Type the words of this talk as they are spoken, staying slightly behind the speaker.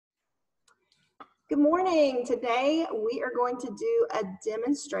Good morning. Today we are going to do a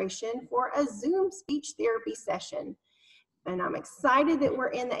demonstration for a Zoom speech therapy session. And I'm excited that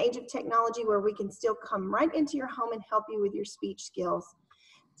we're in the age of technology where we can still come right into your home and help you with your speech skills.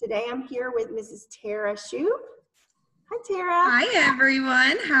 Today I'm here with Mrs. Tara Schupp. Hi, Tara. Hi,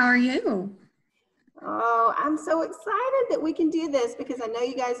 everyone. How are you? Oh, I'm so excited that we can do this because I know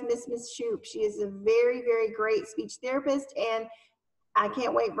you guys miss Miss Schupp. She is a very, very great speech therapist, and I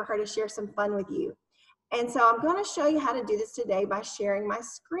can't wait for her to share some fun with you. And so I'm going to show you how to do this today by sharing my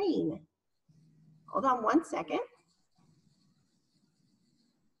screen. Hold on one second.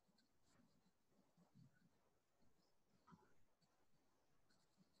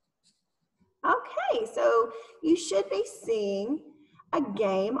 Okay, so you should be seeing a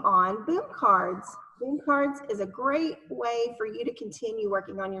game on Boom Cards. Boom Cards is a great way for you to continue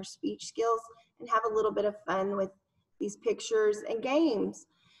working on your speech skills and have a little bit of fun with these pictures and games.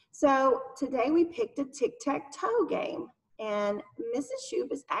 So today we picked a tic-tac-toe game, and Mrs.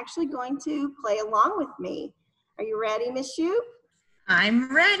 Schupp is actually going to play along with me. Are you ready, Miss Schupp?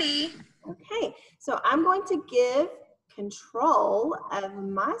 I'm ready. Okay, so I'm going to give control of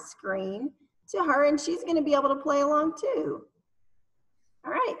my screen to her, and she's going to be able to play along too.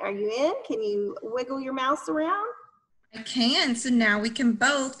 All right, are you in? Can you wiggle your mouse around? I can, so now we can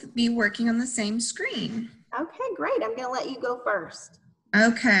both be working on the same screen. Okay, great. I'm going to let you go first.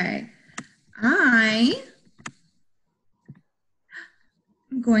 Okay. I'm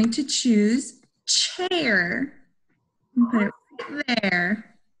going to choose chair. Put it right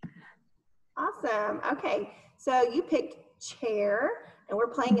there. Awesome. Okay, so you picked chair, and we're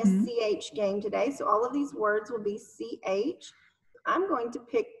playing a CH game today, so all of these words will be CH. I'm going to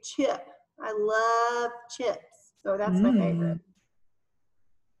pick chip. I love chips, so that's my favorite.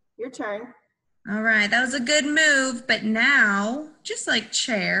 Your turn. All right, that was a good move, but now, just like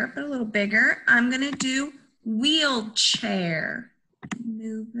chair, but a little bigger, I'm going to do wheelchair.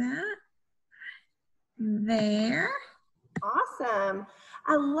 Move that. There. Awesome.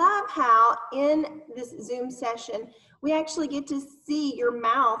 I love how in this Zoom session, we actually get to see your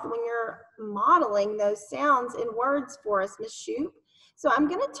mouth when you're modeling those sounds and words for us, Ms. Schupp. So I'm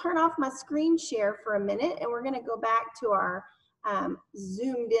going to turn off my screen share for a minute, and we're going to go back to our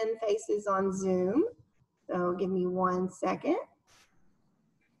zoomed in faces on Zoom. So give me 1 second.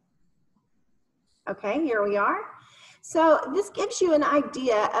 Okay, here we are. So this gives you an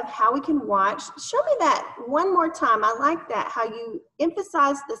idea of how we can watch. Show me that one more time. I like that, how you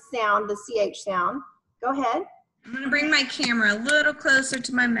emphasize the sound, the CH sound. Go ahead. I'm going to bring my camera a little closer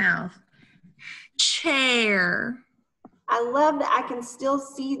to my mouth. Chair. I love that I can still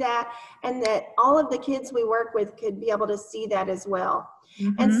see that, and that all of the kids we work with could be able to see that as well.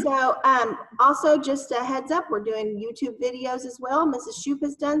 And so also just a heads up, we're doing YouTube videos as well. Mrs. Schupp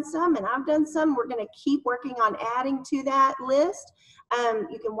has done some, and I've done some. We're going to keep working on adding to that list.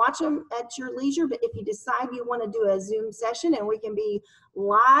 You can watch them at your leisure, but if you decide you want to do a Zoom session and we can be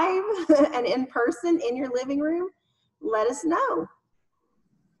live and in person in your living room, let us know.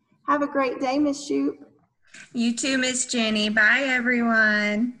 Have a great day, Miss Schupp. You too, Miss Jenny. Bye,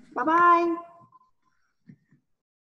 everyone. Bye-bye.